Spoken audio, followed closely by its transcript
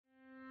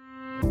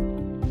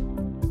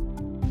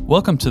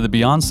Welcome to the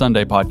Beyond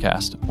Sunday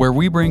podcast, where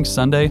we bring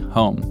Sunday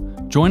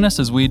home. Join us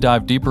as we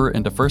dive deeper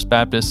into First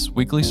Baptist's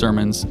weekly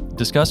sermons,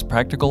 discuss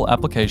practical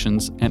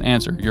applications, and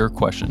answer your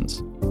questions.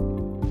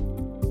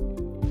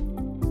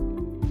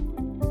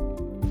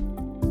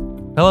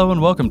 Hello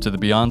and welcome to the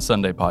Beyond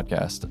Sunday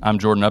podcast. I'm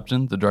Jordan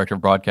Upton, the Director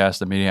of Broadcast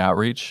and Media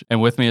Outreach,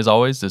 and with me as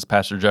always is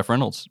Pastor Jeff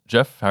Reynolds.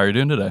 Jeff, how are you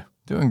doing today?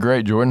 Doing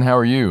great, Jordan. How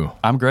are you?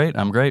 I'm great.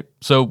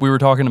 So we were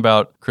talking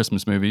about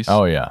Christmas movies.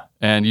 Oh, yeah.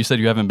 And you said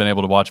you haven't been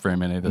able to watch very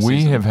many this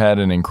season. We have had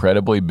an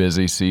incredibly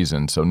busy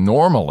season. So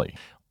normally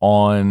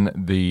on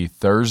the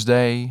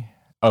Thursday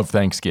of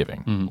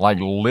Thanksgiving, like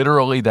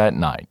literally that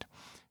night,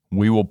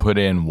 we will put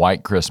in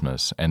White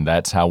Christmas, and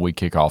that's how we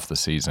kick off the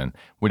season.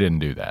 We didn't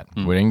do that.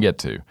 We didn't get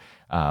to.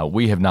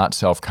 We have not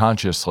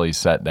self-consciously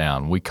sat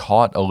down. We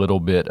caught a little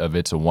bit of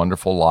It's a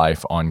Wonderful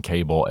Life on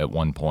cable at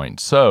one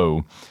point.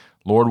 So,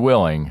 Lord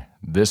willing,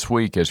 this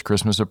week as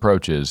Christmas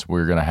approaches,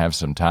 we're going to have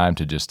some time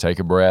to just take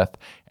a breath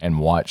and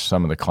watch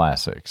some of the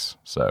classics.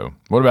 So,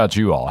 what about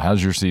you all?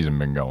 How's your season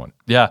been going?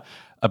 Yeah,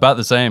 about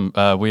the same.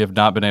 We have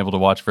not been able to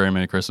watch very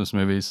many Christmas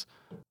movies.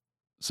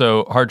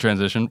 So, hard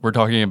transition. We're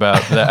talking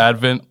about the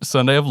Advent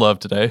Sunday of Love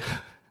today.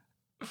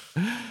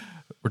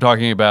 We're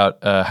talking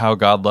about how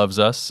God loves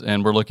us,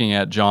 and we're looking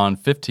at John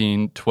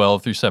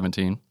 15:12 through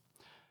 17.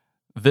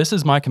 This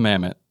is my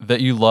commandment,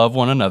 that you love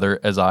one another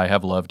as I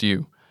have loved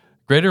you.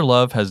 Greater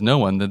love has no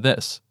one than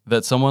this,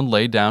 that someone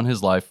laid down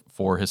his life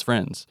for his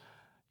friends.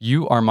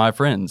 You are my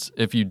friends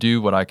if you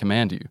do what I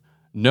command you.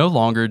 No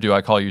longer do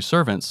I call you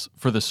servants,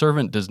 for the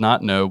servant does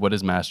not know what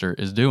his master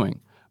is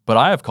doing. But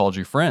I have called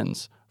you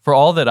friends, for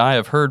all that I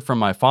have heard from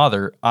my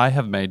Father I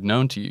have made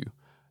known to you.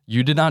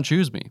 You did not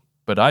choose me,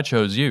 but I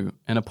chose you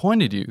and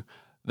appointed you,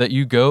 that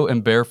you go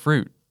and bear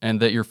fruit, and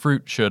that your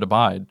fruit should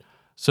abide,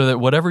 so that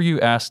whatever you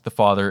ask the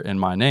Father in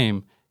my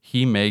name,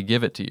 he may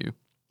give it to you.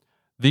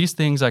 These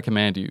things I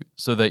command you,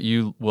 so that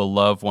you will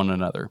love one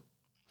another.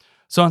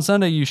 So on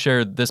Sunday, you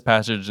shared this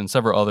passage and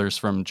several others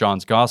from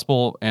John's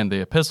Gospel and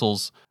the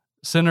epistles,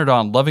 centered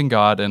on loving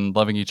God and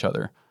loving each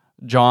other.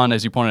 John,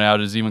 as you pointed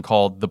out, is even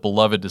called the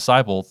beloved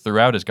disciple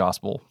throughout his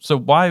gospel. So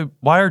why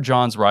are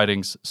John's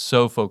writings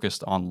so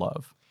focused on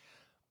love?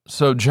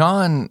 So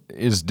John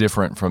is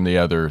different from the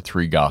other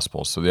three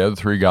Gospels. So the other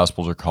three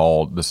Gospels are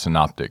called the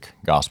Synoptic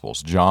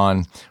Gospels.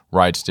 John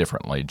writes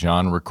differently.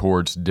 John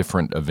records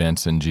different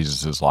events in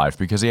Jesus' life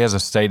because he has a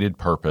stated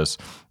purpose.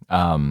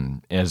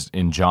 As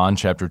in John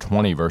chapter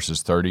 20,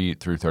 verses 30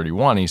 through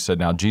 31, he said,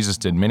 Now Jesus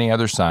did many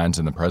other signs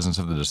in the presence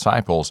of the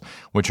disciples,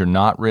 which are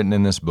not written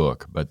in this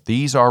book, but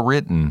these are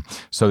written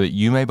so that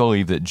you may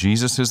believe that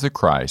Jesus is the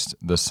Christ,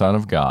 the Son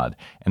of God,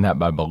 and that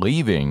by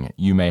believing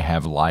you may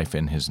have life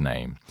in his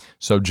name.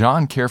 So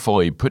John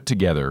carefully put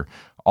together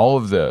all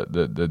of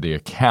the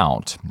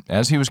account,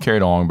 as he was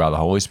carried along by the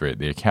Holy Spirit,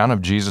 the account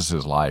of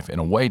Jesus' life in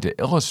a way to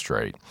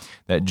illustrate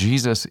that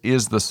Jesus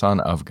is the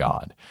Son of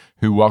God,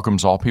 who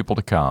welcomes all people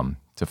to come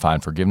to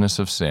find forgiveness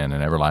of sin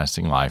and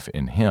everlasting life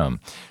in him.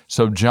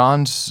 So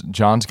John's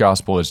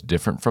gospel is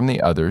different from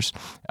the others,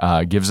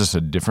 gives us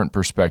a different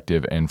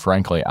perspective, and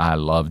frankly, I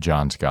love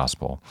John's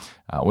gospel.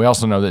 We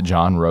also know that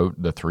John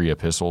wrote the three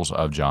epistles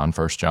of John,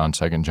 1 John,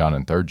 2 John,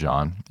 and 3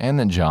 John, and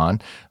that John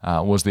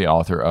was the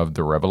author of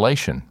the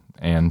Revelation.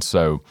 And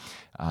so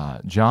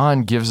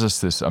John gives us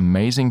this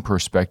amazing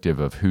perspective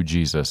of who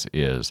Jesus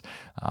is,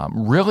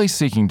 really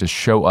seeking to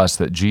show us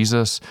that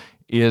Jesus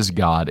is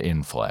God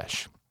in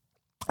flesh.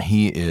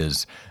 He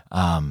is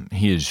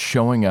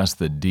showing us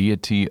the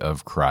deity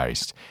of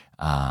Christ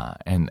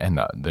and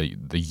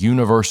the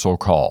universal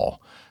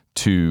call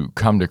to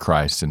come to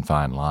Christ and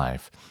find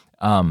life.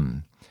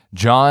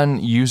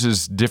 John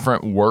uses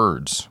different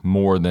words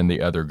more than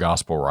the other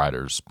gospel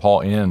writers.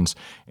 Paul Enns,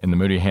 in the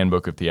Moody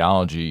Handbook of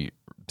Theology,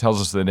 tells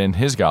us that in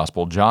his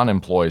gospel, John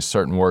employs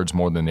certain words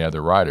more than the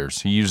other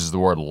writers. He uses the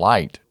word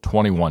light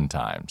 21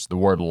 times, the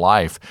word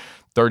life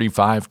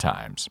 35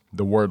 times,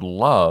 the word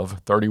love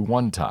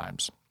 31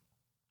 times,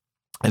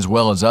 as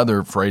well as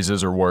other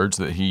phrases or words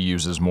that he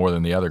uses more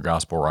than the other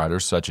gospel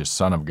writers, such as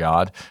Son of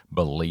God,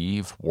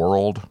 believe,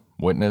 world,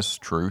 witness,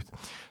 truth.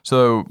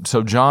 So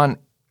John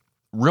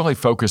really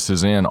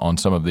focuses in on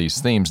some of these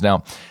themes.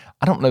 Now,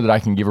 I don't know that I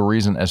can give a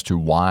reason as to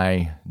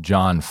why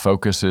John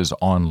focuses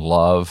on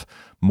love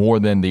more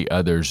than the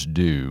others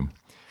do.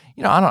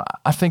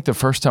 I think the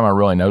first time I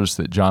really noticed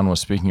that John was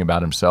speaking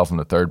about himself in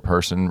the third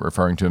person,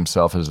 referring to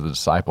himself as the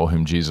disciple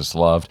whom Jesus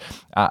loved,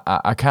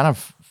 I kind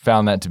of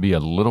found that to be a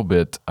little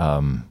bit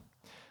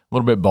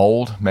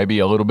bold, maybe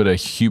a little bit of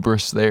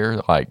hubris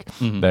there, like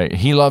that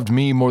he loved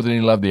me more than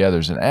he loved the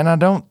others. And I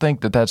don't think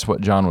that that's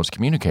what John was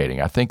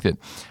communicating. I think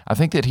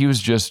that he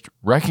was just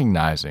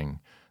recognizing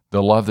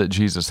the love that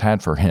Jesus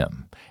had for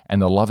him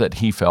and the love that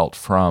he felt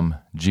from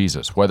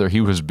Jesus, whether he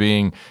was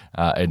being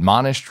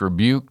admonished,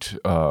 rebuked,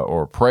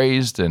 or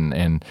praised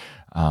and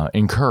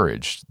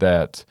encouraged,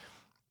 that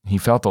he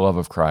felt the love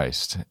of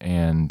Christ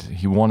and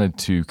he wanted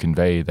to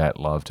convey that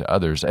love to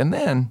others. And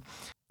then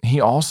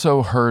he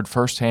also heard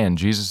firsthand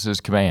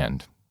Jesus'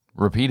 command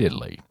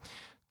repeatedly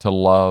to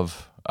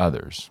love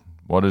others.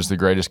 What is the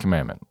greatest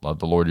commandment? Love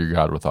the Lord your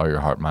God with all your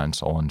heart, mind,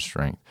 soul, and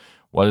strength.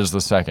 What is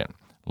the second?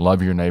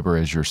 Love your neighbor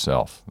as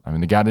yourself. I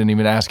mean, the guy didn't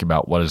even ask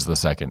about what is the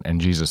second, and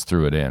Jesus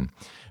threw it in.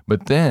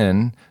 But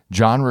then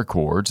John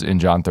records in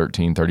John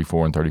 13,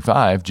 34, and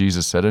 35,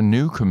 Jesus said, a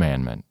new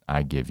commandment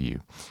I give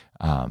you.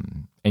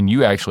 And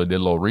you actually did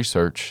a little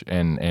research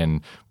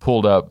and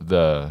pulled up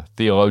the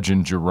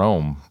theologian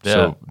Jerome. Yeah.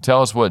 So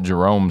tell us what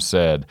Jerome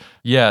said.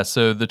 Yeah,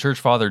 so the church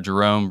father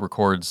Jerome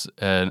records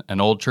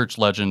an old church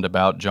legend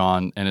about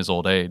John in his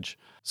old age.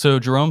 So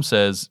Jerome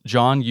says,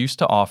 John used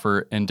to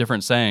offer in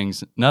different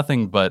sayings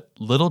nothing but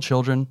little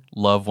children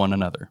love one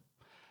another.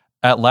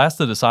 At last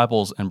the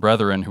disciples and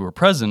brethren who were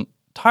present,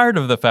 tired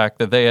of the fact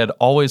that they had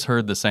always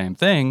heard the same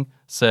thing,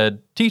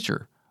 said,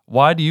 Teacher,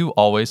 why do you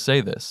always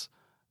say this?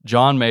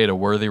 John made a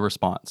worthy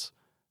response.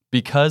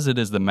 Because it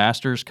is the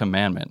master's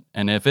commandment,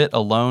 and if it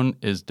alone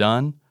is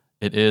done,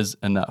 it is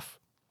enough.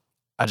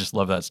 I just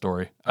love that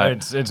story.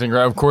 It's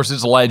incredible. Of course,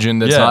 it's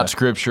legend. It's not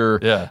scripture.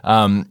 Yeah.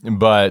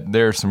 But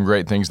there's some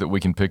great things that we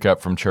can pick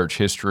up from church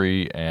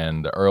history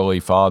and the early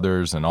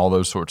fathers and all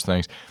those sorts of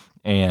things.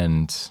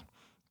 And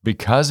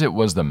because it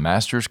was the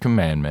master's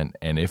commandment,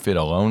 and if it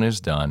alone is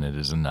done, it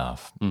is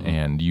enough. Mm-hmm.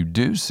 And you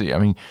do see, I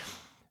mean,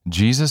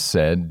 Jesus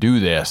said, do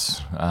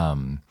this.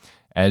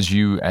 As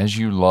you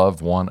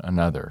love one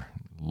another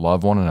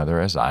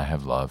as I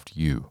have loved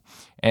you.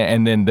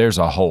 And then there's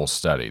a whole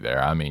study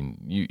there. I mean,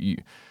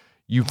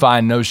 you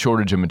find no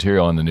shortage of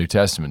material in the New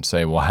Testament to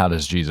say, well, how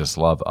does Jesus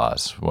love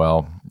us?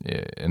 Well,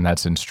 and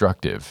that's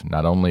instructive.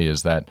 Not only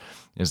is that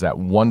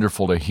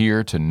wonderful to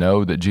hear, to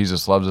know that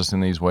Jesus loves us in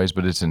these ways,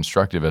 but it's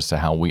instructive as to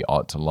how we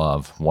ought to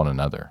love one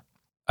another.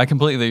 I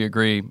completely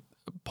agree.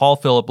 Paul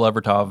Philip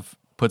Levertov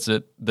puts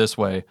it this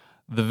way: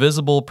 the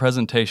visible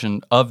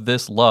presentation of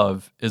this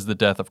love is the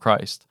death of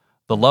Christ.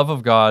 The love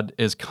of God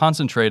is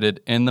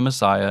concentrated in the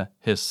Messiah,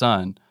 his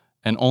Son,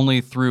 and only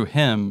through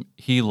him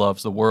he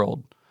loves the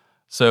world.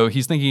 So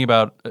he's thinking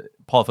about,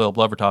 Paul Philip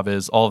Levertov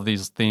is, all of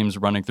these themes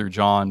running through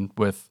John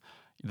with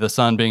the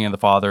Son being in the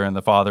Father and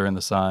the Father in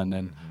the Son,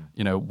 and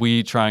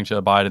we trying to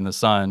abide in the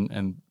Son,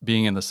 and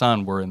being in the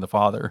Son, we're in the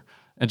Father,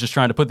 and just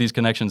trying to put these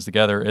connections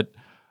together.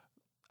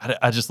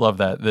 I just love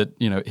that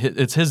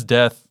it's his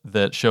death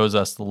that shows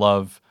us the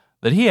love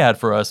that he had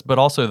for us, but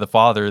also the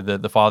Father,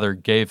 that the Father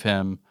gave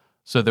him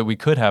so that we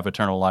could have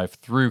eternal life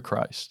through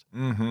Christ.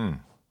 Mm-hmm.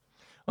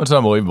 Well, it's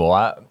unbelievable.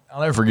 I'll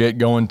never forget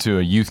going to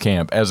a youth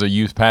camp as a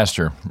youth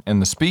pastor,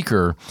 and the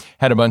speaker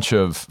had a bunch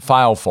of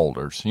file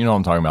folders. You know what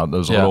I'm talking about,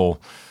 those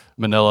little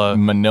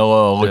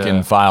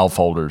Manila-looking file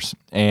folders.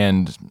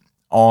 And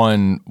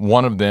on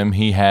one of them,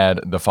 he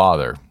had the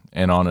Father,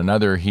 and on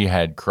another, he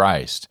had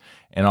Christ,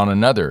 and on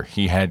another,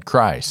 he had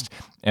Christ,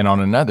 and on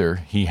another,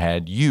 he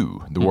had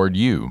you, the word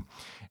you.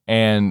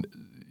 And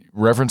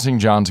referencing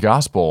John's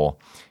gospel,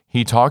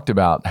 he talked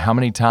about how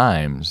many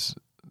times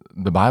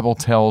the Bible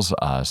tells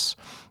us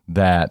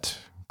that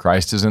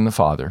Christ is in the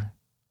Father,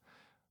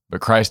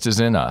 but Christ is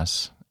in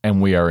us,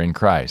 and we are in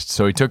Christ.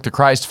 So he took the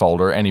Christ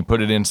folder and he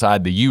put it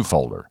inside the you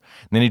folder.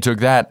 Then he took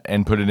that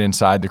and put it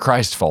inside the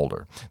Christ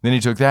folder. Then he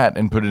took that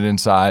and put it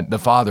inside the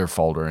Father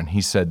folder. And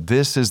he said,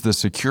 this is the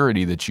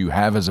security that you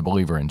have as a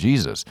believer in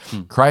Jesus.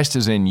 Christ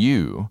is in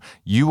you.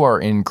 You are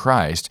in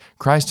Christ.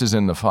 Christ is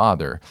in the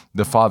Father.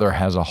 The Father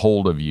has a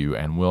hold of you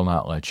and will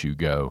not let you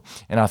go.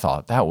 And I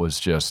thought I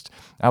was,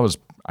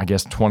 I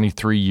guess,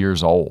 23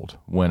 years old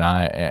when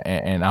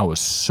I was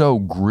so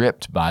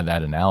gripped by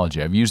that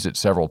analogy. I've used it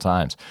several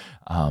times.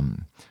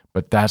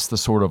 But that's the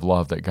sort of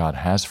love that God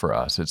has for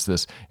us. It's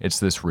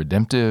this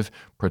redemptive,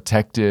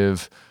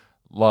 protective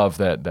love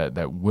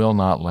that will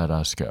not let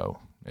us go.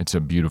 It's a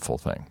beautiful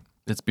thing.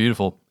 It's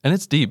beautiful, and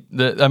it's deep.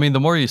 The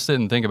more you sit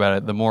and think about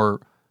it, the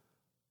more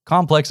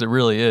complex it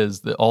really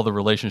is, all the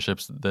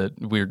relationships that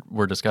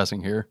we're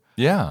discussing here.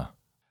 Yeah.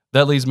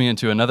 That leads me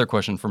into another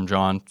question from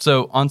John.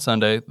 So on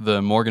Sunday,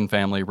 the Morgan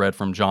family read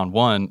from John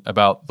 1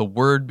 about the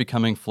Word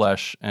becoming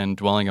flesh and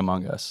dwelling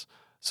among us.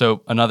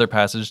 So another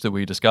passage that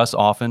we discuss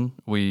often,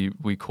 we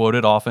quote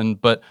it often,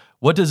 but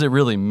what does it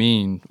really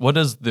mean? What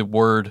does the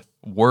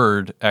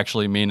word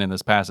actually mean in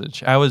this passage?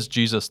 How is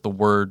Jesus the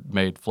Word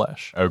made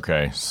flesh?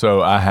 Okay,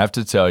 so I have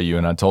to tell you,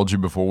 and I told you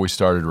before we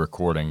started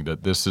recording,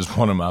 that this is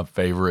one of my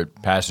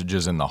favorite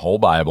passages in the whole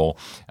Bible,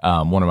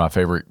 one of my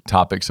favorite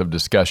topics of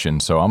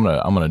discussion. So I'm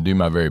gonna do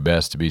my very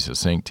best to be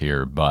succinct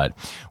here. But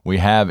we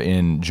have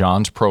in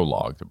John's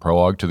prologue, the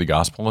prologue to the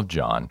Gospel of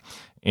John,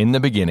 in the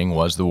beginning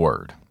was the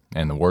Word.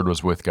 And the Word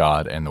was with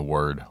God, and the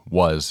Word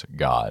was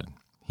God.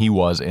 He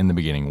was in the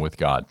beginning with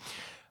God.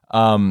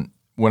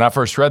 When I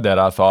first read that,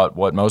 I thought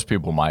what most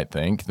people might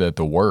think, that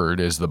the Word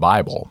is the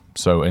Bible.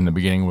 So in the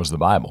beginning was the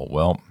Bible.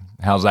 Well,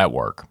 how's that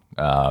work?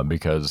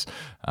 Because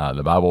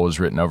the Bible was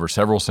written over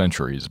several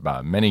centuries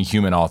by many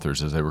human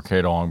authors as they were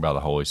carried along by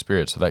the Holy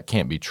Spirit. So that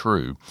can't be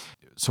true.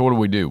 So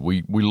what do?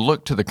 We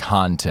look to the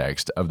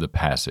context of the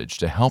passage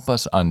to help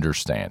us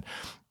understand.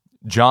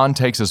 John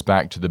takes us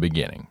back to the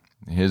beginning.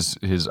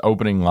 His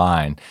opening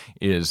line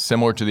is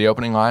similar to the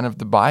opening line of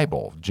the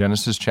Bible,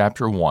 Genesis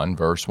chapter 1,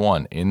 verse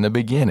 1. In the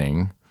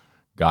beginning,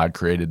 God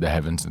created the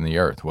heavens and the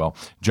earth. Well,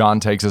 John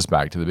takes us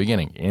back to the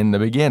beginning. In the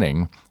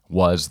beginning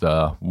was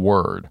the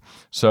Word.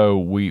 So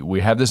we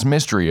have this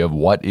mystery of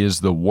what is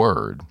the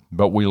Word,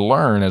 but we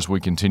learn as we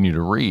continue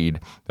to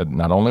read that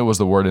not only was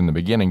the Word in the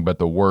beginning, but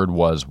the Word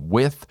was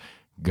with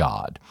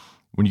God.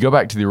 When you go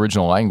back to the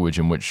original language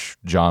in which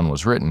John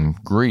was written,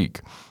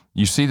 Greek,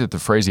 you see that the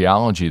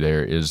phraseology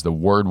there is the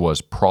word was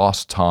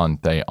pros ton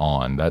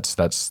theon.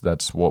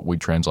 That's what we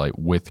translate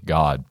with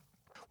God.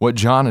 What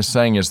John is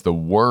saying is the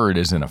Word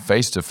is in a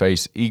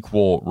face-to-face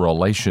equal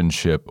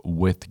relationship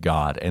with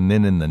God. And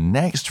then in the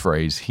next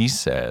phrase, he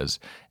says,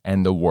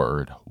 and the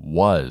Word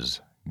was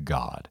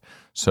God.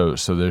 So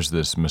there's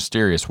this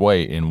mysterious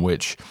way in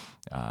which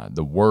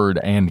the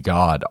Word and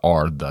God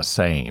are the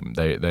same.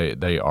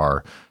 They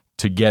are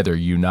together,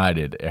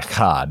 united,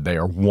 echad. They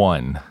are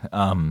one.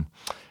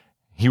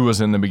 He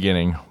was in the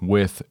beginning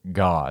with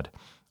God.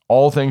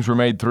 All things were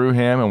made through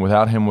him, and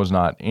without him was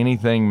not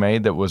anything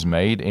made that was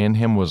made. In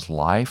him was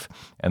life,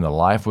 and the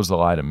life was the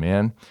light of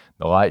men.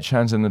 The light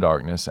shines in the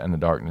darkness, and the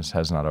darkness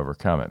has not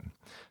overcome it.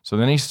 So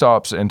then he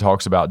stops and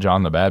talks about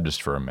John the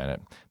Baptist for a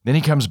minute. Then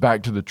he comes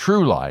back to the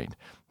true light,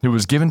 who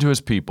was given to his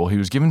people. He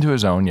was given to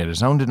his own, yet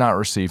his own did not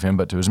receive him.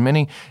 But to as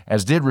many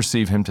as did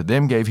receive him, to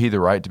them gave he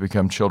the right to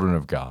become children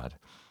of God.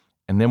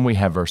 And then we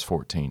have verse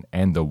 14.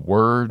 And the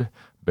Word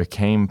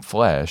became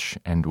flesh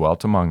and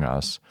dwelt among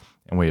us,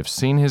 and we have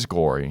seen his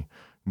glory.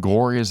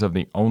 Glory is of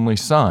the only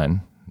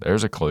Son,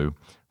 there's a clue,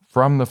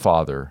 from the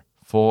Father,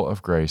 full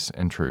of grace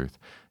and truth.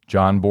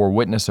 John bore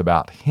witness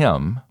about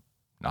him,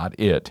 not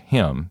it,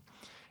 him,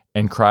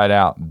 and cried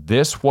out,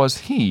 this was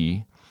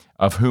he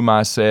of whom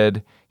I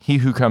said, he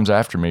who comes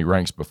after me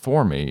ranks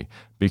before me,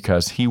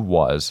 because he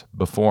was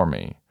before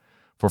me.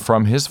 For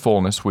from his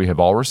fullness we have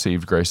all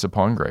received grace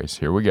upon grace.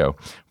 Here we go.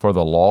 For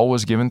the law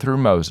was given through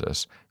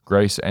Moses.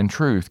 Grace and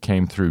truth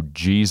came through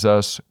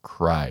Jesus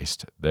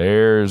Christ.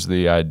 There's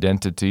the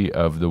identity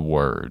of the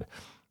Word.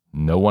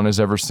 No one has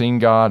ever seen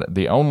God,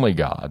 the only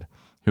God,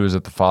 who is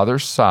at the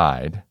Father's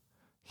side.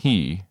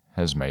 He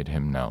has made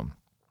him known.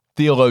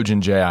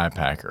 Theologian J.I.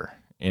 Packer,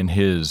 in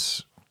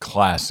his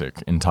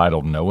classic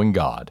entitled Knowing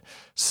God,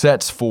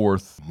 sets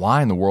forth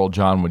why in the world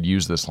John would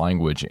use this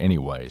language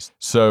anyways.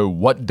 So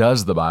what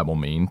does the Bible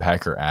mean,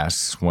 Packer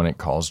asks, when it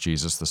calls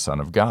Jesus the Son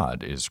of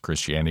God? Is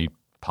Christianity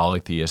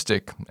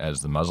polytheistic,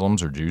 as the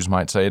Muslims or Jews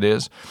might say it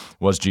is?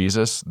 Was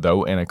Jesus,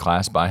 though in a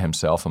class by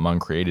himself among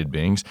created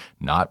beings,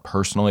 not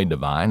personally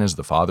divine as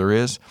the Father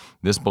is?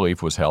 This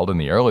belief was held in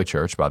the early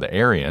church by the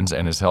Arians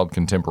and is held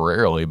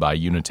contemporarily by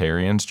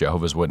Unitarians,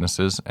 Jehovah's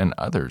Witnesses, and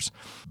others.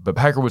 But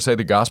Packer would say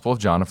the Gospel of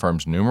John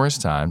affirms numerous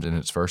times in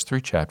its first 3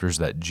 chapters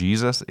that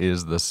Jesus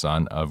is the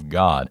Son of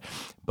God.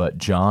 But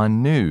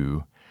John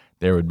knew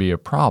there would be a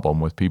problem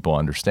with people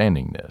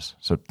understanding this.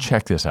 So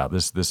check this out.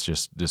 This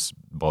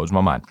blows my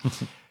mind.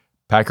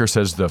 Packer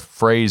says the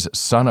phrase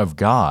Son of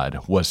God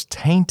was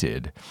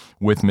tainted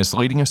with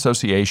misleading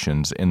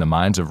associations in the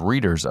minds of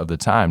readers of the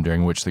time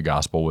during which the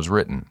gospel was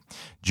written.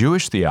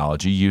 Jewish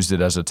theology used it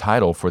as a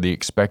title for the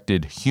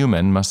expected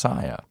human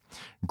Messiah.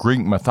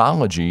 Greek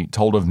mythology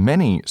told of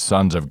many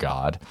sons of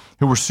God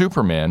who were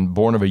supermen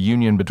born of a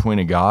union between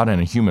a god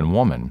and a human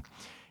woman.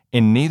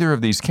 In neither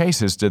of these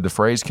cases did the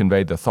phrase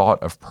convey the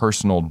thought of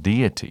personal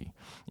deity.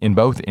 In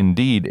both,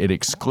 indeed, it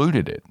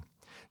excluded it.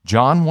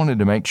 John wanted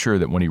to make sure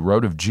that when he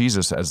wrote of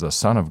Jesus as the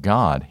Son of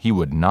God, he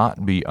would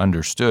not be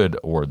understood,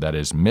 or that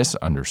is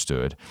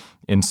misunderstood,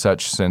 in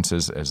such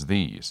senses as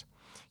these.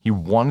 He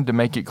wanted to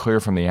make it clear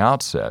from the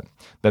outset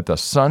that the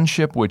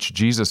sonship which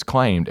Jesus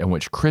claimed and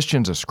which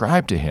Christians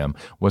ascribed to him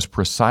was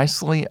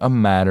precisely a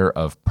matter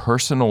of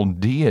personal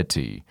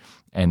deity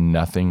and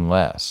nothing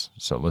less.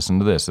 So listen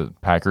to this.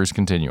 Packer is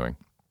continuing.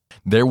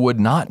 There would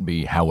not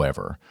be,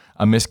 however,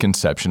 a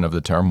misconception of the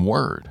term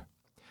Word.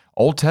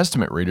 Old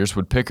Testament readers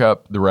would pick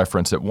up the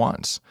reference at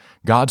once.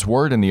 God's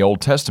Word in the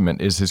Old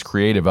Testament is His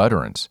creative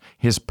utterance,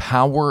 His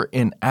power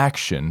in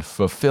action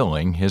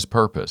fulfilling His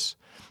purpose.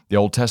 The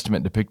Old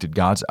Testament depicted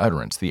God's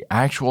utterance, the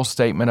actual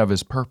statement of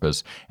His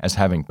purpose, as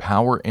having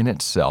power in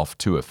itself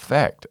to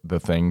effect the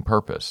thing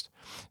purposed.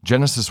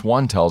 Genesis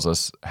 1 tells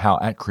us how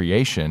at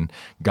creation,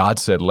 God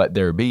said, "Let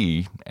there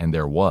be," and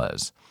there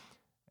was.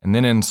 And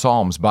then in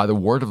Psalms, by the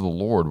word of the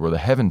Lord were the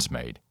heavens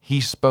made.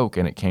 He spoke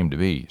and it came to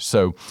be.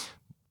 So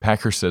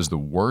Packer says the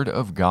Word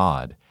of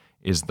God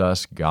is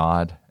thus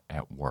God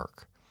at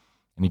work.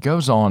 And he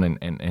goes on,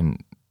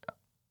 and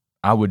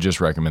I would just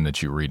recommend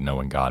that you read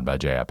Knowing God by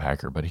J.I.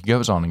 Packer, but he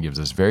goes on and gives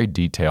this very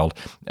detailed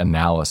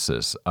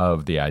analysis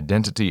of the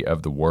identity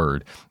of the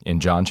Word in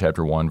John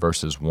chapter 1,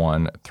 verses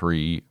 1,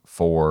 3,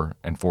 4,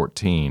 and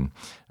 14,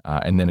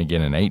 and then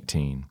again in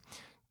 18,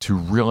 to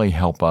really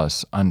help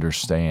us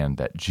understand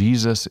that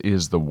Jesus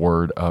is the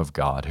Word of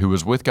God, who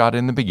was with God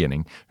in the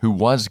beginning, who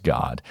was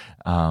God,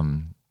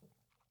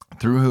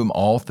 through whom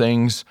all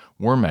things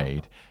were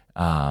made,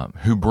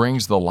 who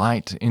brings the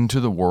light into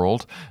the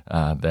world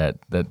that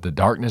the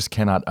darkness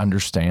cannot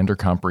understand or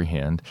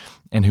comprehend,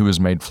 and who is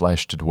made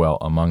flesh to dwell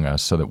among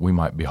us so that we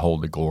might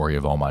behold the glory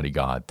of Almighty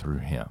God through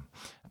Him.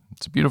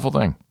 It's a beautiful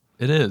thing.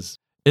 It is.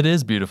 It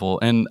is beautiful,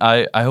 and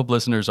I hope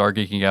listeners are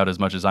geeking out as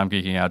much as I'm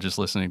geeking out just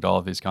listening to all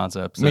of these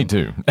concepts. Me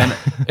too.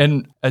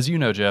 and as you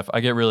know, Jeff, I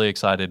get really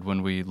excited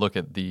when we look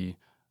at the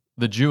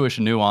Jewish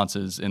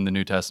nuances in the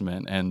New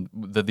Testament, and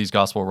that these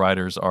gospel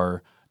writers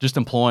are just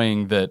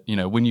employing that.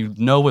 When you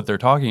know what they're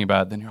talking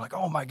about, then you're like,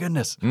 oh my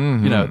goodness,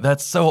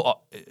 that's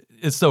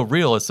it's so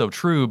real, it's so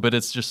true, but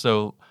it's just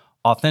so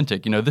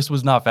authentic. This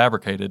was not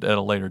fabricated at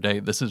a later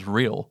date. This is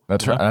real.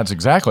 That's right. That's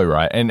exactly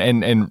right.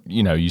 And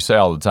you say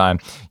all the time,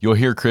 you'll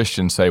hear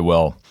Christians say,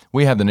 well,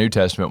 we have the New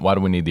Testament. Why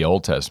do we need the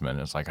Old Testament?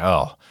 And it's like,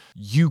 oh,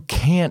 you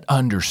can't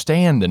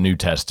understand the New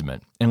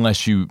Testament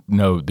unless you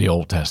know the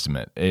Old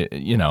Testament.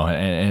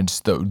 And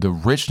it's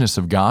the richness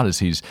of God as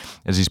he's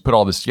put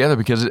all this together,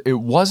 because it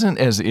wasn't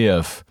as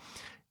if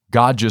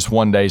God just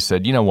one day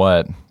said, you know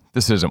what,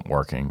 this isn't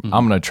working.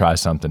 I'm going to try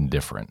something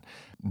different.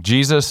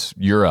 Jesus,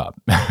 you're up.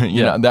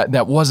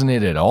 That wasn't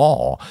it at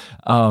all.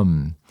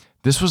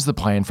 This was the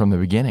plan from the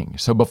beginning.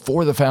 So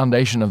before the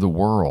foundation of the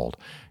world,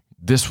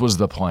 this was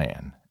the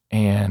plan.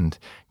 And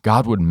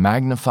God would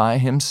magnify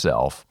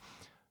himself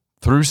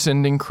through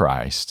sending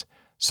Christ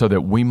so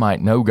that we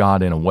might know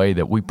God in a way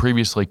that we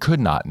previously could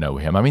not know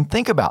him. I mean,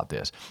 think about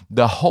this.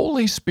 The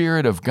Holy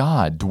Spirit of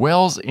God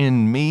dwells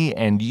in me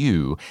and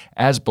you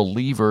as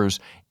believers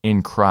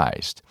in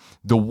Christ.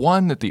 The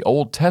one that the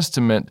Old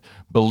Testament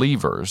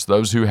believers,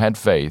 those who had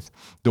faith,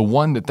 the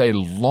one that they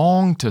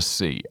longed to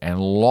see and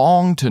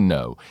longed to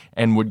know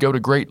and would go to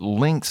great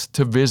lengths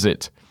to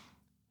visit,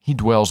 he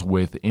dwells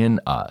within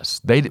us.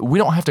 We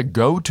don't have to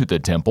go to the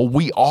temple.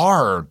 We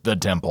are the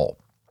temple.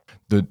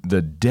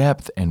 The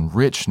depth and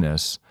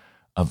richness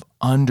of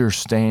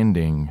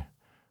understanding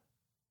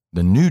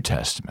the New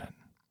Testament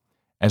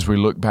as we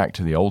look back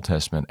to the Old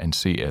Testament and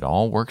see it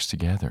all works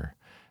together.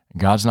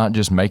 God's not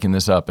just making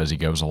this up as he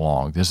goes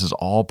along. This is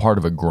all part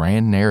of a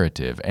grand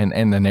narrative,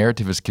 and the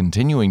narrative is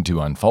continuing to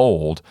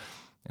unfold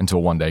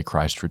until one day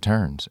Christ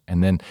returns.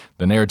 And then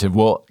the narrative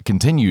will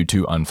continue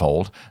to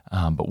unfold,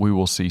 but we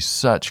will see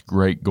such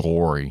great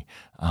glory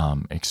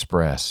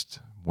expressed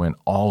when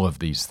all of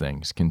these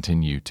things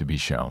continue to be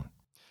shown.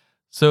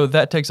 So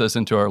that takes us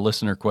into our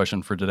listener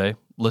question for today.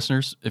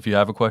 Listeners, if you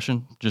have a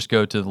question, just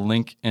go to the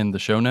link in the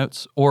show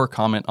notes or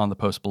comment on the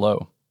post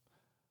below.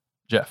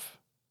 Jeff,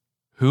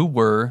 who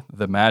were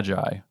the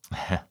Magi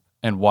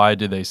and why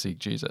did they seek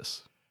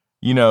Jesus?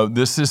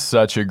 This is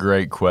such a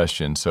great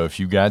question. So if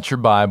you got your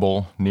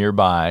Bible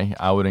nearby,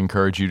 I would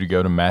encourage you to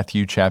go to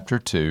Matthew chapter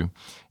 2.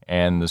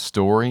 And the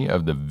story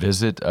of the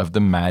visit of the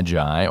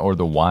Magi, or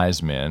the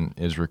wise men,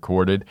 is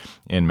recorded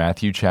in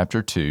Matthew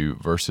chapter 2,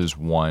 verses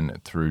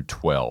 1 through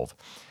 12.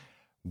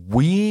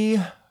 We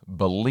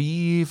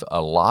believe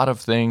a lot of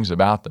things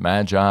about the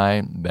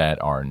Magi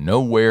that are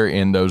nowhere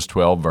in those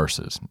 12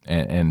 verses.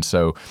 And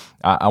so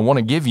I want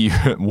to give you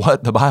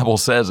what the Bible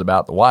says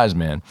about the wise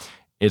men.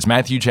 It's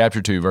Matthew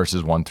chapter 2,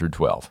 verses 1 through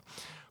 12.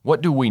 What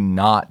do we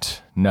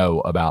not know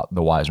about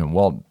the wise men?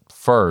 Well,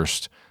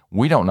 first,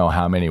 we don't know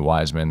how many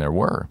wise men there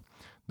were.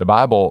 The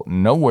Bible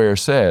nowhere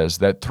says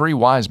that 3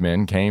 wise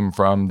men came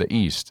from the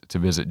east to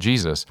visit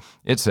Jesus.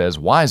 It says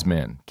wise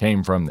men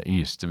came from the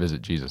east to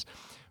visit Jesus.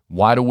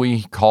 Why do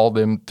we call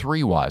them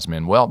 3 wise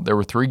men? Well, there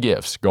were 3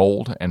 gifts,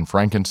 gold and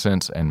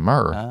frankincense and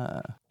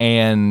myrrh.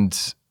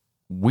 And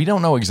we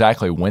don't know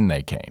exactly when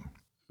they came.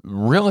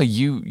 Really,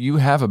 you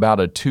have about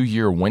a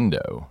 2-year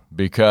window,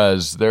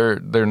 because they're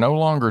no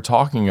longer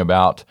talking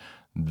about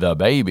the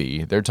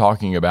baby, they're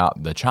talking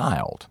about the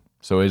child.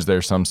 So is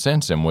there some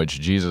sense in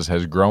which Jesus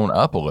has grown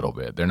up a little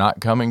bit? They're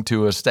not coming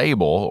to a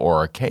stable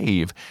or a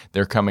cave,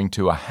 they're coming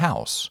to a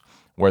house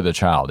where the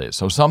child is.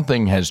 So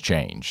something has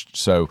changed.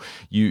 So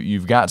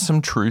you've got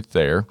some truth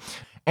there.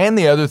 And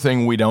the other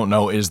thing we don't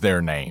know is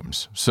their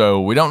names.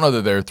 So we don't know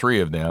that there are 3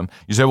 of them.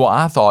 You say, well,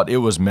 I thought it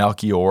was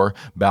Melchior,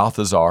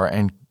 Balthazar,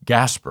 and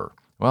Gaspar.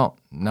 Well,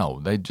 no,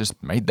 they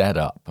just made that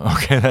up.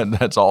 Okay,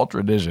 that's all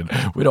tradition.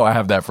 We don't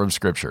have that from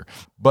Scripture.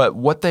 But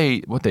what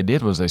they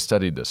did was they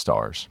studied the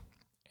stars.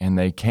 And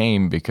they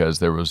came because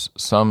there was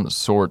some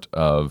sort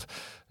of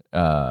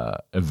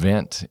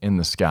event in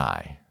the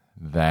sky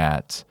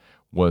that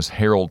was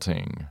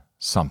heralding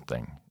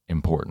something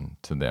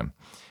important to them.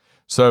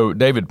 So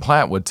David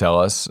Platt would tell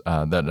us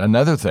that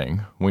another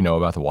thing we know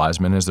about the wise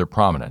men is their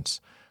prominence.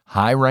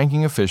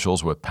 High-ranking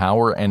officials with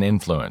power and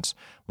influence.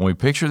 When we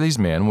picture these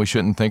men, we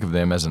shouldn't think of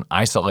them as an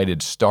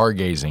isolated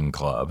stargazing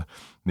club.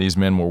 These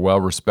men were well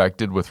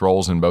respected with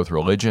roles in both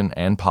religion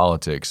and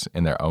politics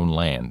in their own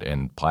land.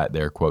 And Platt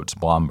there quotes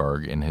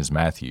Blomberg in his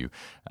Matthew,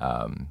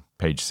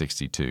 page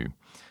 62.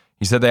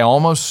 He said they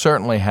almost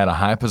certainly had a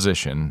high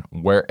position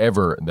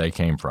wherever they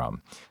came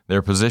from.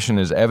 Their position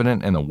is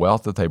evident in the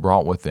wealth that they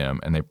brought with them,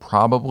 and they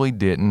probably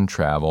didn't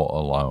travel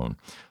alone.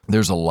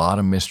 There's a lot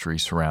of mystery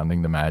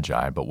surrounding the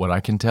Magi, but what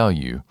I can tell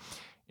you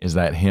is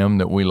that hymn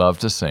that we love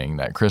to sing,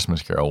 that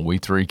Christmas carol, We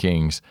Three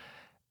Kings,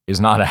 is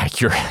not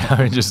accurate.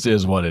 It just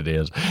is what it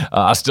is.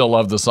 I still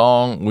love the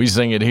song. We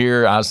sing it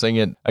here. I sing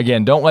it.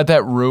 Again, don't let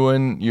that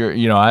ruin your,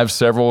 I have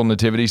several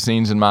nativity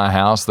scenes in my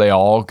house. They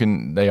all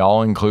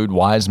include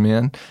wise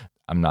men.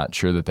 I'm not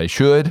sure that they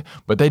should,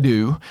 but they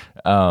do.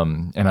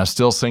 And I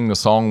still sing the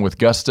song with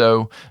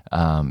gusto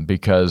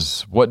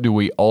because what do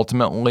we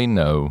ultimately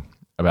know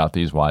about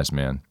these wise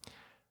men?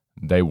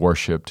 They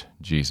worshiped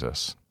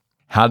Jesus.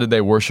 How did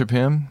they worship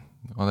him?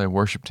 Well, they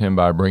worshiped him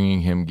by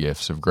bringing him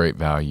gifts of great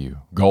value.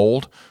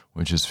 Gold,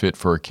 which is fit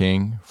for a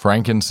king,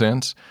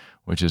 frankincense,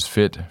 which is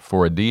fit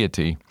for a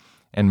deity,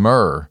 and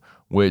myrrh,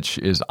 which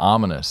is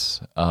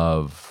ominous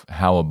of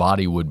how a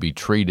body would be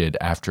treated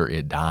after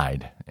it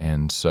died.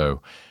 And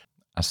so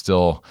I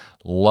still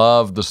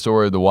love the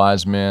story of the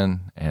wise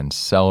men and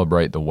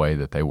celebrate the way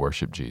that they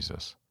worship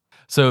Jesus.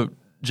 So,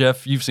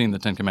 Jeff, you've seen the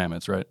Ten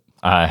Commandments, right?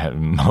 I have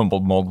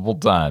mumbled multiple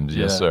times.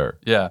 Yes, sir.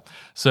 Yeah.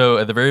 So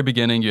at the very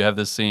beginning, you have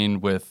this scene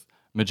with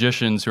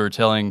magicians who are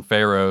telling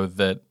Pharaoh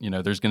that,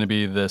 there's going to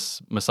be this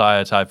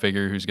Messiah type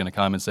figure who's going to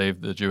come and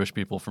save the Jewish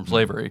people from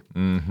slavery.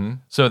 Mm-hmm.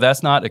 So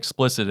that's not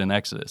explicit in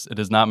Exodus. It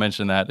does not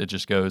mention that. It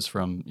just goes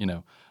from,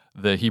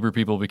 the Hebrew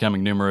people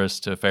becoming numerous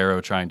to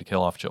Pharaoh trying to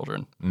kill off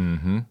children.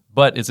 Mm-hmm.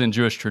 But it's in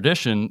Jewish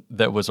tradition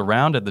that was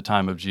around at the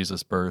time of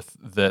Jesus' birth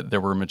that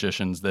there were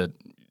magicians that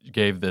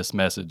gave this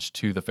message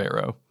to the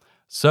Pharaoh.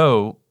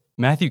 So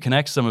Matthew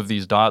connects some of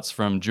these dots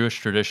from Jewish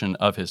tradition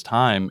of his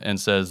time and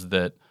says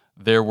that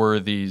there were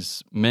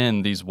these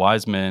men, these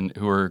wise men,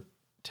 who were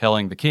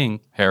telling the king,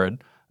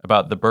 Herod,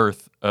 about the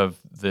birth of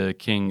the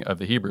king of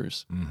the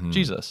Hebrews,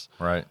 Jesus.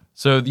 Right.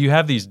 So you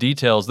have these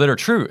details that are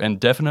true and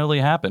definitely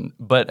happened.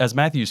 But as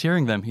Matthew's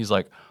hearing them, he's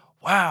like,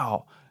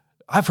 wow,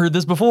 I've heard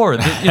this before.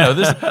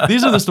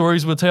 These are the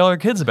stories we'll tell our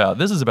kids about.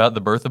 This is about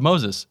the birth of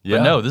Moses. Yeah.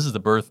 But no, this is the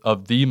birth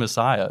of the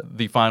Messiah,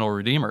 the final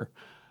Redeemer.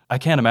 I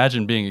can't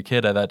imagine being a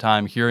kid at that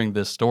time hearing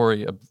this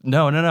story of,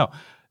 no.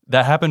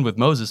 That happened with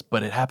Moses,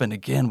 but it happened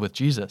again with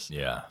Jesus.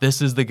 Yeah.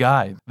 This is the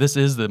guy. This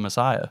is the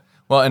Messiah.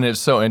 Well, and it's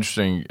so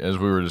interesting, as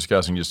we were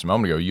discussing just a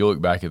moment ago, you look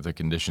back at the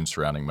conditions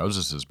surrounding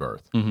Moses'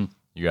 birth. Mm-hmm.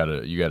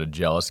 You got a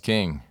jealous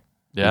king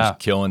Yeah. who's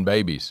killing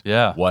babies.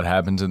 Yeah. What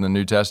happens in the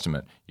New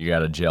Testament? You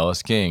got a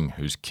jealous king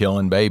who's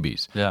killing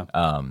babies. Yeah.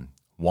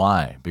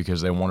 Why?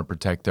 Because they want to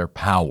protect their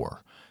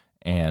power.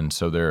 And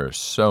so there are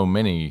so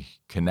many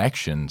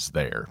connections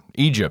there.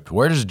 Egypt,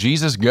 where does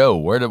Jesus go?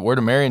 Where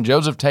do Mary and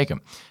Joseph take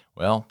him?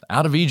 Well,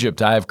 out of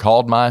Egypt I have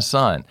called my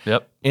son.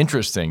 Yep.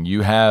 Interesting.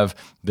 You have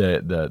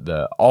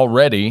the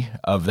already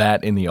of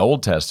that in the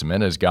Old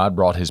Testament as God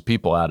brought his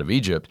people out of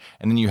Egypt,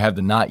 and then you have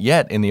the not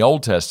yet in the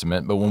Old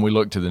Testament, but when we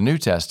look to the New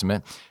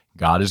Testament,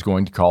 God is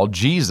going to call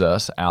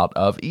Jesus out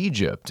of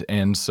Egypt.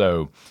 And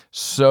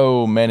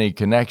so many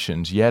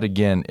connections, yet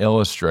again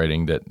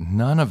illustrating that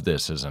none of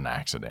this is an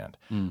accident.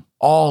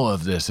 All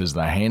of this is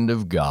the hand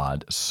of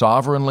God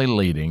sovereignly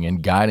leading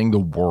and guiding the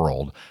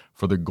world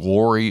for the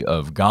glory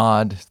of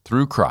God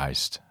through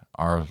Christ,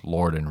 our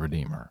Lord and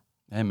Redeemer.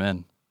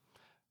 Amen.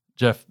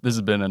 Jeff, this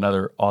has been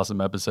another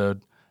awesome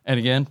episode. And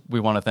again, we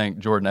want to thank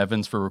Jordan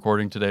Evans for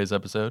recording today's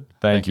episode.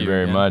 Thank you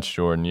very again. much,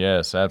 Jordan.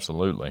 Yes,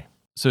 absolutely.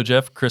 So,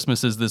 Jeff,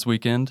 Christmas is this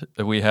weekend.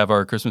 We have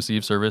our Christmas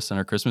Eve service and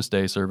our Christmas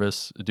Day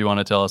service. Do you want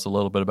to tell us a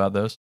little bit about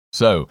those?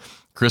 So,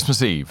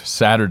 Christmas Eve,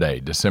 Saturday,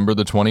 December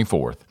the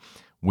 24th,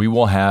 we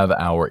will have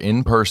our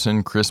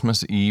in-person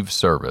Christmas Eve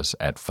service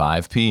at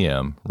 5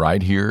 p.m.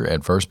 right here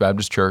at First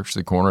Baptist Church,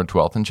 the corner of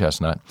 12th and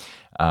Chestnut.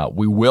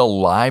 We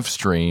will live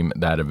stream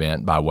that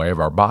event by way of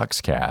our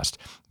Boxcast,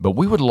 but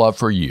we would love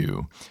for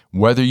you,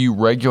 whether you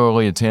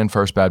regularly attend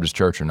First Baptist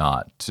Church or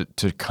not,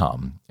 to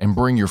come and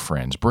bring your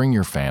friends, bring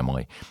your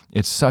family.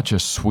 It's such a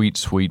sweet,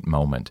 sweet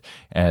moment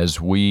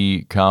as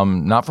we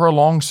come, not for a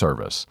long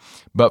service,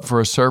 but for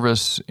a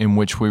service in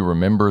which we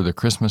remember the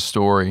Christmas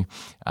story,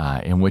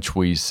 in which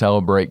we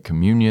celebrate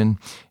communion,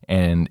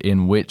 and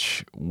in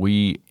which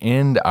we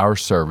end our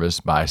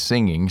service by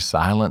singing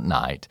Silent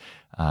Night,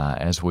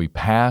 as we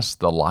pass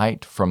the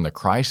light from the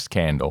Christ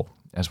candle,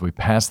 as we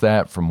pass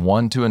that from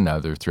one to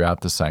another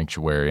throughout the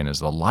sanctuary, and as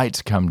the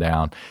lights come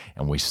down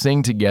and we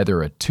sing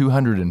together a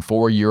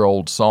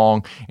 204-year-old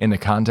song in the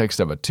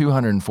context of a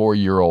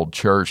 204-year-old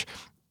church,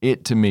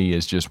 it to me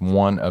is just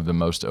one of the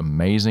most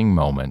amazing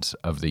moments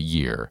of the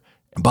year.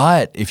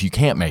 But if you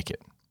can't make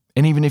it,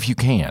 and even if you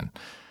can,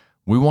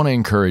 we want to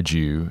encourage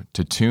you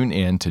to tune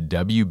in to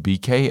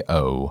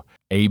WBKO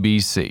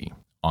ABC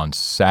on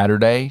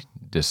Saturday,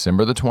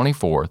 December the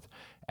 24th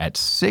at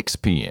 6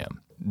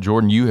 p.m.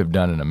 Jordan, you have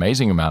done an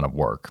amazing amount of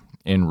work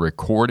in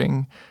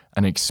recording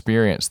an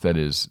experience that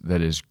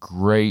is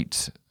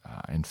great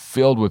and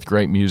filled with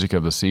great music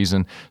of the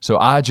season. So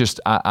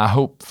I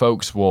hope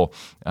folks will,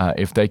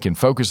 if they can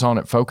focus on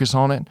it,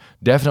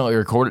 definitely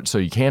record it so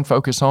you can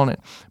focus on it.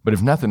 But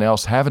if nothing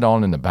else, have it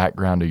on in the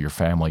background of your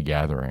family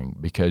gathering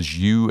because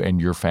you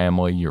and your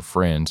family, your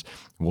friends,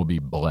 will be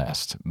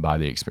blessed by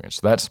the experience.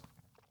 So that's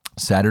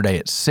Saturday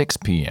at 6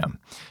 p.m.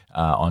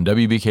 On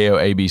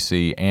WBKO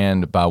ABC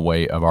and by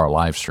way of our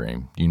live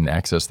stream. You can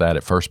access that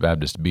at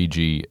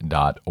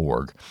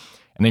firstbaptistbg.org.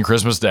 And then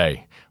Christmas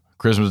Day.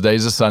 Christmas Day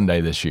is a Sunday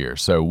this year,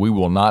 so we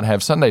will not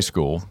have Sunday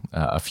school.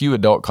 A few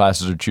adult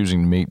classes are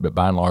choosing to meet, but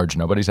by and large,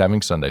 nobody's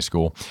having Sunday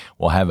school.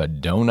 We'll have a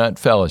donut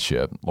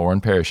fellowship.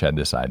 Lauren Parrish had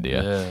this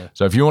idea. Yeah.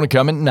 So if you want to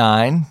come at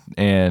 9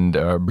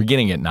 and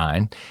beginning at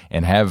 9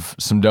 and have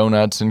some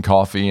donuts and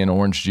coffee and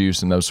orange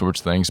juice and those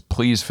sorts of things,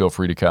 please feel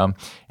free to come.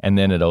 And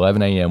then at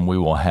 11 a.m., we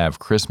will have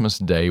Christmas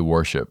Day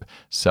worship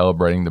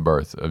celebrating the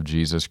birth of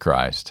Jesus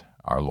Christ,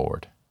 our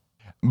Lord.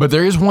 But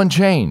there is one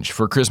change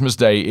for Christmas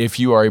Day if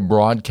you are a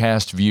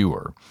broadcast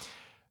viewer.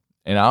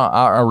 And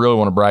I really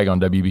want to brag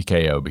on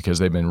WBKO because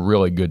they've been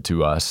really good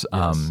to us.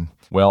 Yes.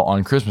 Well,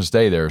 on Christmas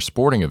Day, there are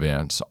sporting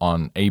events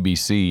on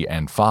ABC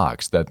and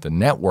Fox that the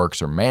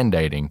networks are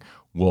mandating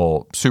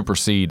will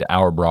supersede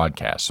our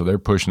broadcast. So they're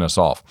pushing us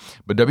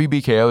off. But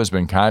WBKO has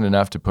been kind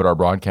enough to put our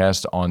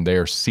broadcast on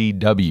their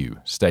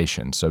CW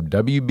station. So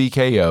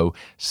WBKO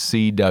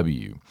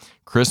CW.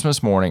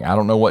 Christmas morning, I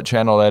don't know what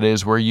channel that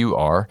is where you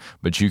are,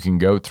 but you can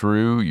go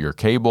through your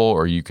cable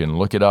or you can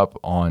look it up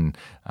on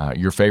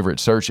your favorite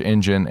search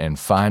engine and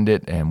find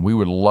it. And we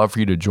would love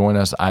for you to join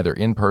us either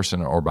in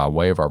person or by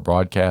way of our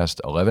broadcast,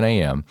 11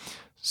 a.m.,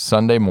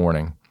 Sunday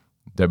morning,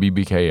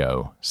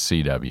 WBKO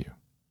CW.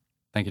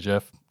 Thank you,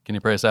 Jeff. Can you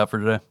pray us out for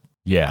today?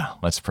 Yeah,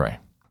 let's pray.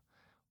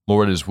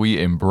 Lord, as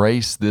we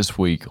embrace this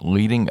week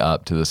leading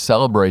up to the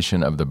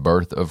celebration of the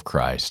birth of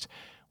Christ,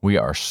 we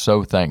are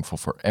so thankful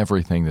for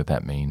everything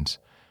that means.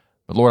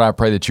 But Lord, I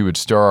pray that you would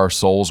stir our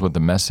souls with the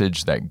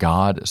message that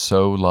God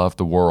so loved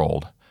the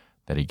world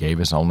that he gave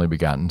his only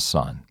begotten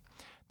Son,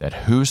 that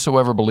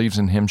whosoever believes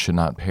in him should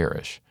not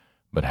perish,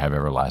 but have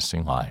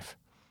everlasting life.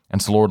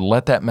 And so, Lord,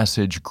 let that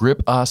message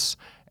grip us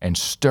and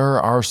stir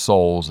our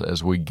souls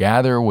as we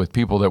gather with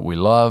people that we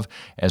love,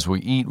 as we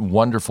eat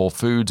wonderful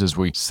foods, as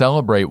we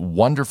celebrate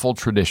wonderful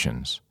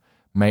traditions.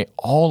 May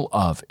all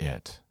of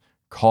it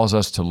cause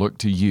us to look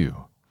to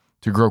you,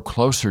 to grow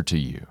closer to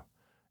you,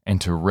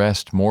 and to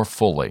rest more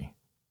fully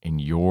in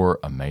your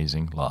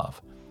amazing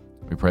love.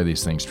 We pray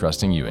these things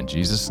trusting you in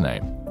Jesus'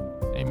 name.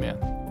 Amen.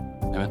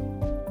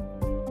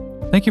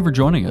 Amen. Thank you for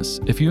joining us.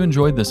 If you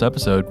enjoyed this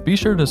episode, be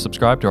sure to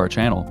subscribe to our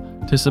channel.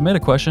 To submit a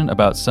question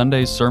about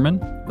Sunday's sermon,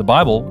 the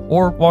Bible,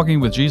 or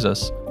walking with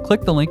Jesus,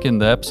 click the link in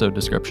the episode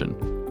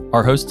description.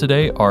 Our hosts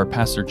today are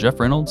Pastor Jeff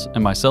Reynolds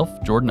and myself,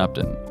 Jordan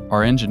Upton.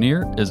 Our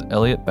engineer is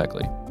Elliot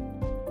Beckley.